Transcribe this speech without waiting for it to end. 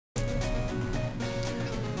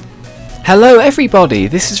Hello everybody,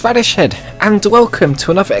 this is Radishhead, and welcome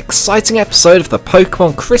to another exciting episode of the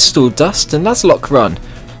Pokemon CrystalDust Nuzlocke run.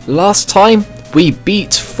 Last time we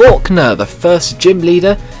beat Faulkner, the first gym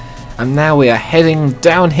leader, and now we are heading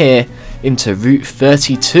down here into Route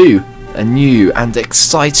 32, a new and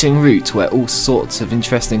exciting route where all sorts of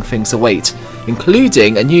interesting things await,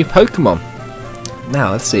 including a new Pokemon.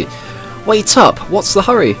 Now let's see. Wait up, what's the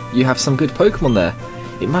hurry? You have some good Pokemon there.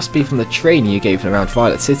 It must be from the training you gave around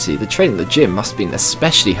Violet City. The training at the gym must have been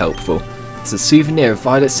especially helpful. As a souvenir of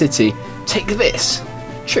Violet City, take this!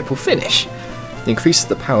 Triple finish! It increases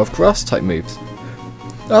the power of grass type moves.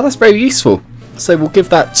 Oh, that's very useful. So we'll give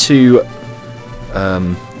that to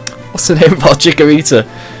what's the name of our Chikorita?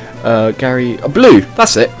 Blue,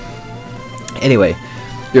 that's it. Anyway,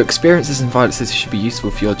 your experiences in Violet City should be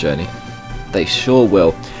useful for your journey. They sure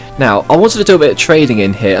will. Now, I wanted to do a bit of trading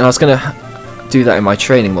in here, and I was going to do that in my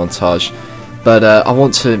training montage, but I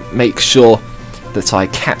want to make sure that I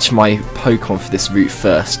catch my Pokemon for this route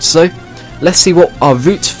first. So let's see what our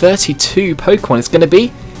Route 32 Pokemon is going to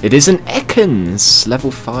be. It is an Ekans,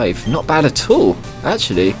 level 5. Not bad at all,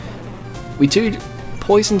 actually. We do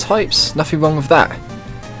poison types, nothing wrong with that.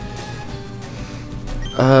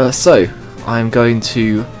 So I'm going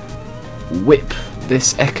to whip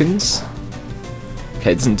this Ekans.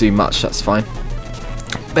 Okay, it doesn't do much, that's fine.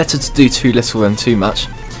 Better to do too little than too much.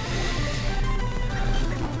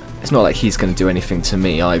 It's not like he's going to do anything to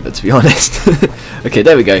me either, to be honest. Okay,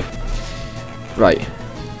 there we go. Right.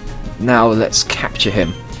 Now let's capture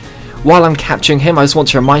him. While I'm capturing him, I just want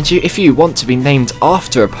to remind you, if you want to be named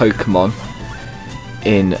after a Pokemon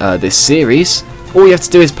in this series, all you have to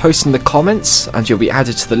do is post in the comments and you'll be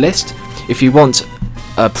added to the list. If you want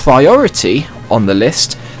a priority on the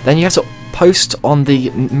list, then you have to post on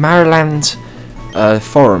the Maryland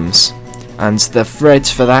forums, and the thread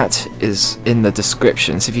for that is in the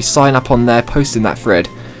description. So if you sign up on there, post in that thread,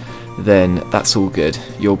 then that's all good.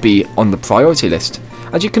 You'll be on the priority list,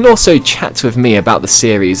 and you can also chat with me about the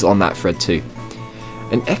series on that thread too.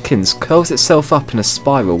 An Ekans curls itself up in a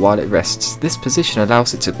spiral while it rests. This position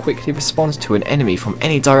allows it to quickly respond to an enemy from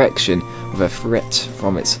any direction with a threat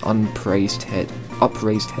from its upraised head.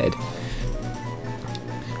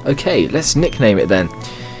 Okay, let's nickname it then.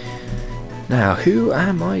 Now, who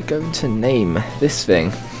am I going to name this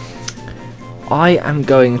thing? I am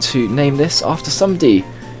going to name this after somebody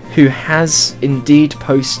who has indeed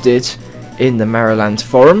posted in the Maryland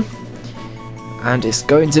forum, and it's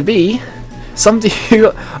going to be somebody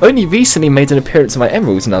who only recently made an appearance in my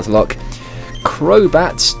Emeralds Nuzlocke,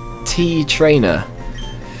 Crobat T Trainer,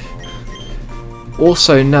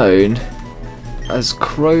 also known as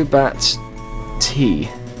Crobat T.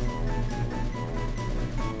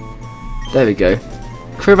 There we go.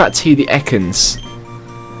 Crobat T the Ekans.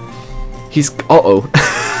 He's...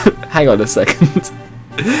 Hang on a second.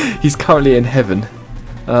 He's currently in heaven.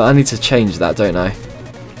 I need to change that, don't I?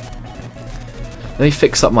 Let me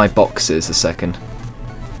fix up my boxes a second.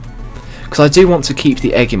 Because I do want to keep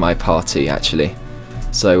the egg in my party, actually.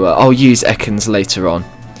 So I'll use Ekans later on.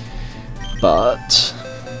 But...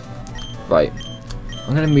 Right.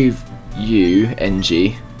 I'm going to move you,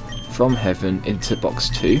 NG, from heaven into box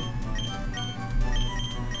 2.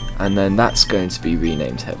 And then that's going to be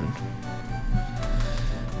renamed Heaven.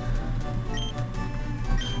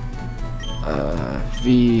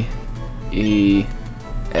 V-E-N.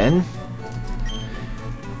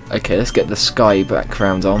 Okay, let's get the sky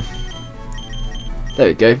background on. There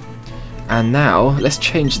we go. And now, let's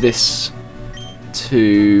change this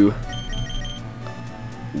to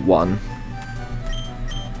 1.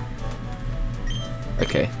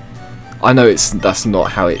 Okay. I know that's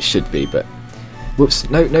not how it should be, but... Whoops,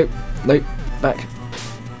 no, back.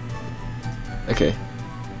 Okay.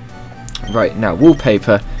 Right, now,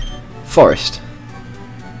 wallpaper, forest.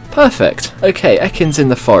 Perfect. Okay, Ekans in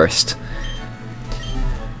the forest.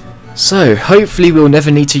 So, hopefully we'll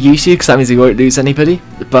never need to use you, because that means we won't lose anybody.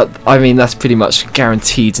 But, I mean, that's pretty much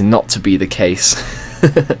guaranteed not to be the case.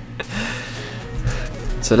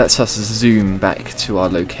 So let's just zoom back to our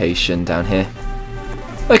location down here.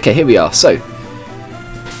 Okay, here we are. So,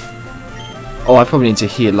 oh, I probably need to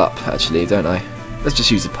heal up, actually, don't I? Let's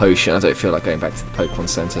just use a potion. I don't feel like going back to the Pokemon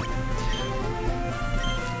Center.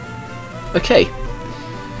 Okay.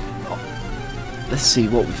 Let's see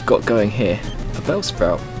what we've got going here. A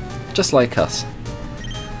Bellsprout. Just like us.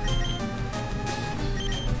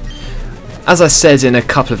 As I said in a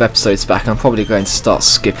couple of episodes back, I'm probably going to start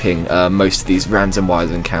skipping most of these random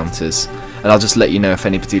wild encounters. And I'll just let you know if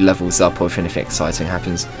anybody levels up or if anything exciting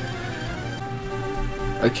happens.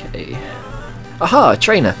 Okay. Aha,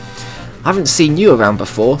 trainer. I haven't seen you around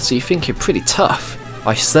before, so you think you're pretty tough.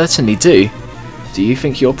 I certainly do. Do you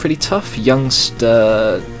think you're pretty tough,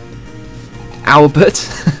 youngster Albert?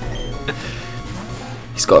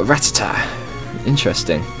 He's got a rat-a-tat.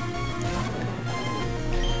 Interesting.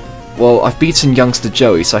 Well, I've beaten youngster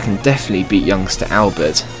Joey, so I can definitely beat youngster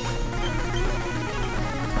Albert.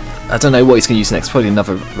 I don't know what he's going to use next. Probably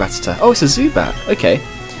another rat-a-tat. Oh, it's a Zubat. Okay.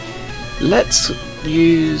 Let's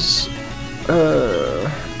use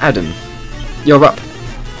Adam. You're up.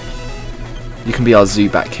 You can be our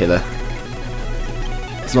Zubat killer.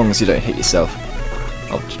 As long as you don't hit yourself.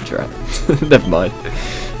 Oh, drat. Never mind.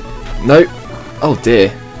 Nope. Oh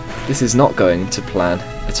dear. This is not going to plan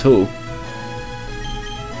at all.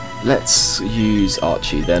 Let's use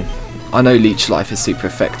Archie then. I know Leech Life is super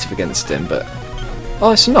effective against him, but...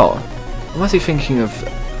 Oh, it's not. I'm actually thinking of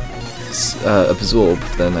Absorb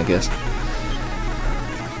then, I guess.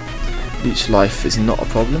 Leech Life is not a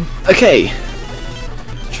problem. Okay!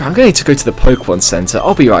 I'm going to need to go to the Pokemon Center.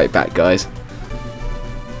 I'll be right back, guys.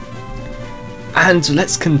 And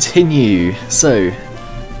let's continue. So,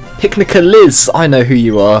 Picnica Liz, I know who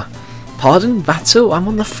you are. Pardon? Battle? I'm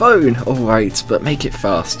on the phone. Alright, but make it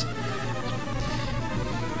fast.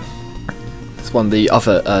 It's one of the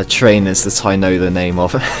other trainers that I know the name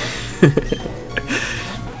of.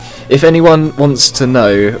 If anyone wants to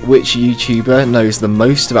know which YouTuber knows the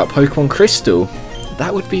most about Pokemon Crystal,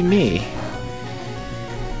 that would be me.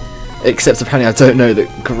 Except apparently I don't know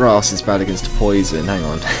that grass is bad against poison. Hang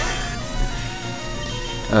on.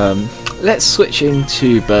 Let's switch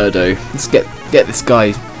into Birdo. Let's get this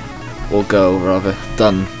guy, or girl rather,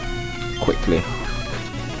 done quickly.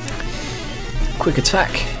 Quick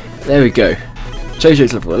attack. There we go.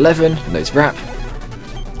 JoJo's level 11. Knows rap.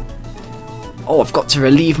 Oh, I've got to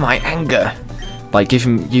relieve my anger by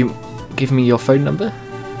giving me your phone number.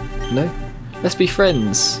 No? Let's be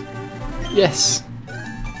friends. Yes.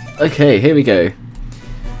 Okay, here we go.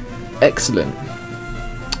 Excellent.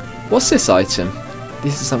 What's this item?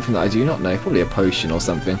 This is something that I do not know. Probably a potion or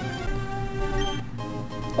something.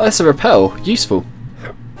 Oh, that's a repel. Useful.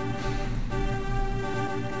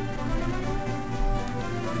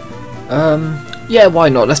 Yeah, why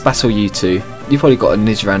not? Let's battle you two. You've probably got a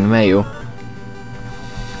Nidoran male.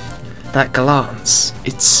 That glance,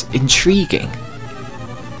 it's intriguing.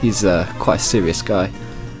 He's quite a serious guy.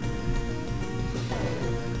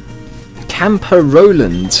 Camper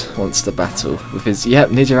Roland wants to battle with his, yep,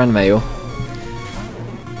 Nidoran male.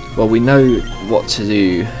 Well, we know what to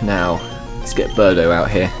do now. Let's get Birdo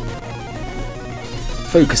out here.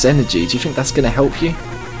 Focus energy, do you think that's going to help you?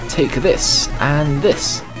 Take this, and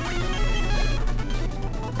this.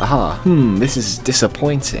 Aha, this is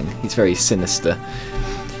disappointing. He's very sinister.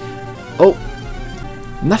 Oh,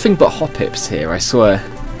 nothing but Hoppips here, I swear.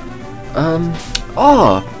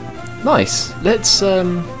 Nice. Let's,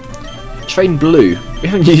 train Blue. We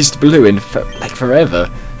haven't used Blue in, like, forever.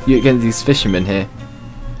 You get these fishermen here.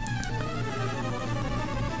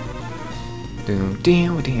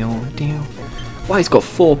 Why, he's got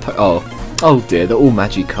 4 oh dear, they're all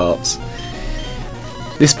Magikarps.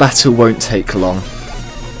 This battle won't take long.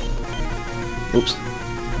 Oops.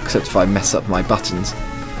 Except if I mess up my buttons.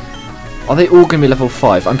 Are they all going to be level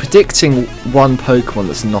 5? I'm predicting one Pokemon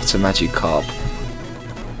that's not a Magikarp.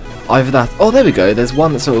 Either that... Oh, there we go. There's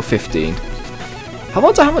one that's level 15. I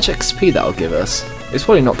wonder how much XP that'll give us. It's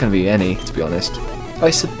probably not going to be any, to be honest. Oh,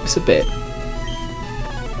 it's a bit.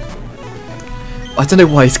 I don't know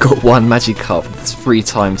why he's got one Magikarp that's 3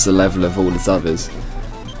 times the level of all his others.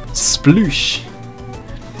 Sploosh!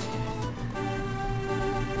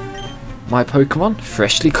 My Pokemon,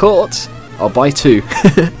 freshly caught. I'll buy 2.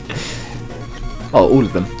 Oh, all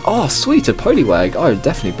of them. Oh, sweet, a Poliwag. I would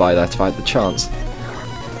definitely buy that if I had the chance.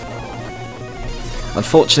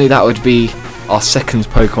 Unfortunately, that would be our second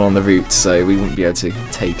Pokemon on the route, so we wouldn't be able to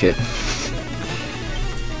take it.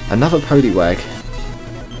 Another Poliwag.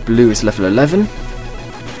 Blue is level 11.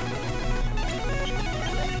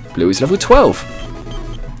 Blue is level 12.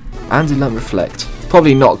 And he learned Reflect.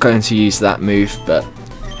 Probably not going to use that move, but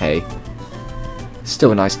hey.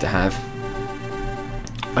 Still nice to have.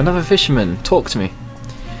 Another fisherman, talk to me.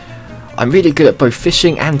 I'm really good at both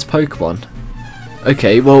fishing and Pokemon.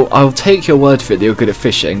 Okay, well, I'll take your word for it that you're good at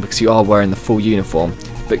fishing because you are wearing the full uniform.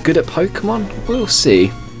 But good at Pokemon? We'll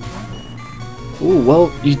see. Ooh,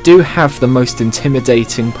 well, you do have the most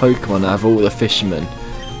intimidating Pokemon out of all the fishermen.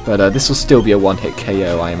 But this will still be a 1-hit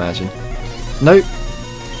KO, I imagine. Nope.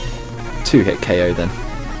 2-hit KO then.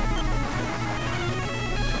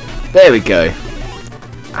 There we go.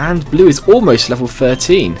 And Blue is almost level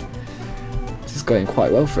 13. This is going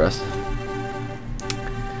quite well for us.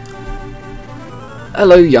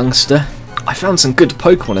 Hello, youngster. I found some good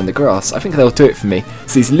Pokemon in the grass. I think they'll do it for me.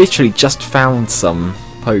 So he's literally just found some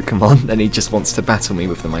Pokemon and he just wants to battle me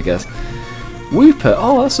with them, I guess. Wooper,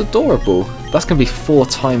 oh, that's adorable. That's going to be 4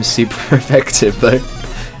 times super effective though.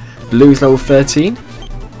 Blue's level 13.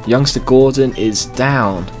 Youngster Gordon is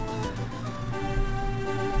down.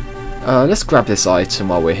 Let's grab this item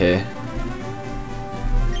while we're here.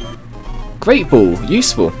 Great Ball,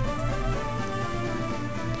 useful.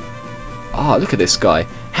 Ah, look at this guy.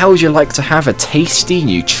 How would you like to have a tasty,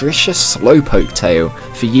 nutritious Slowpoke tail?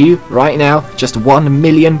 For you, right now, just 1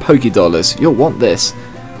 million Pokédollars. You'll want this.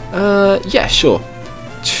 Yeah, sure.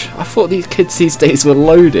 I thought these kids these days were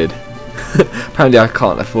loaded. Apparently I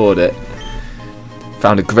can't afford it.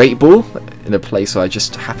 Found a Great Ball in a place where I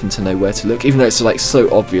just happen to know where to look, even though it's like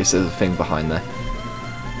so obvious there's a thing behind there.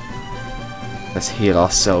 Let's heal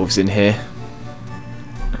ourselves in here.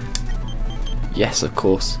 Yes, of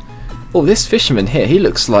course. Oh, this fisherman here, he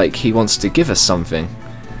looks like he wants to give us something.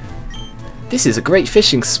 This is a great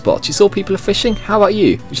fishing spot. You saw people are fishing? How about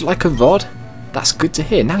you? Would you like a rod? That's good to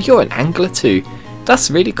hear. Now you're an angler too.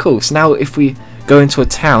 That's really cool. So now if we go into a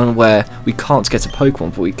town where we can't get a Pokemon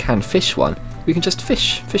but we can fish one, we can just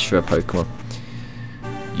fish for a Pokemon.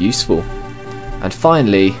 Useful. And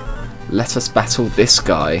finally, let us battle this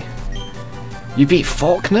guy. You beat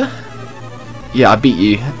Faulkner? Yeah, I beat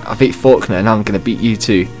you. I beat Faulkner and now I'm going to beat you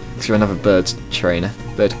too. Because you're another bird trainer.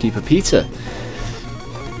 Bird keeper Peter.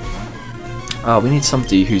 Oh, we need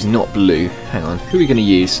somebody who's not blue. Hang on, who are we going to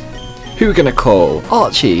use? Who are we going to call?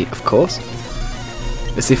 Archie, of course.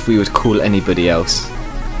 As if we would call anybody else.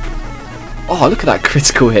 Oh, look at that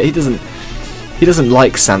critical hit. He doesn't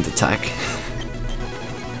like Sand Attack.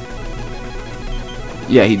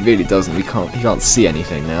 Yeah, he really doesn't. He can't see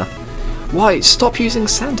anything now. Why? Stop using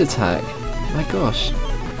Sand Attack. My gosh.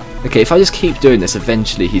 Okay, if I just keep doing this,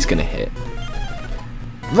 eventually he's going to hit.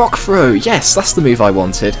 Rock Throw! Yes, that's the move I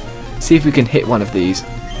wanted. See if we can hit one of these.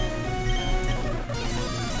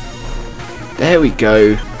 There we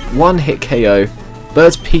go. 1 hit KO.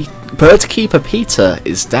 Bird Keeper Peter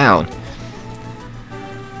is down.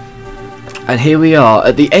 And here we are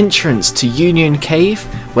at the entrance to Union Cave,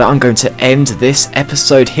 where I'm going to end this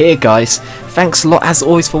episode here, guys. Thanks a lot as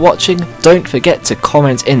always for watching. Don't forget to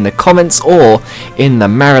comment in the comments or in the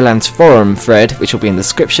Maryland forum thread, which will be in the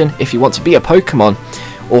description, if you want to be a Pokemon.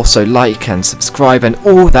 Also like and subscribe and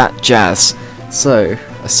all that jazz. So,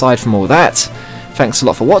 aside from all that, thanks a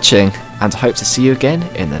lot for watching, and I hope to see you again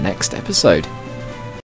in the next episode.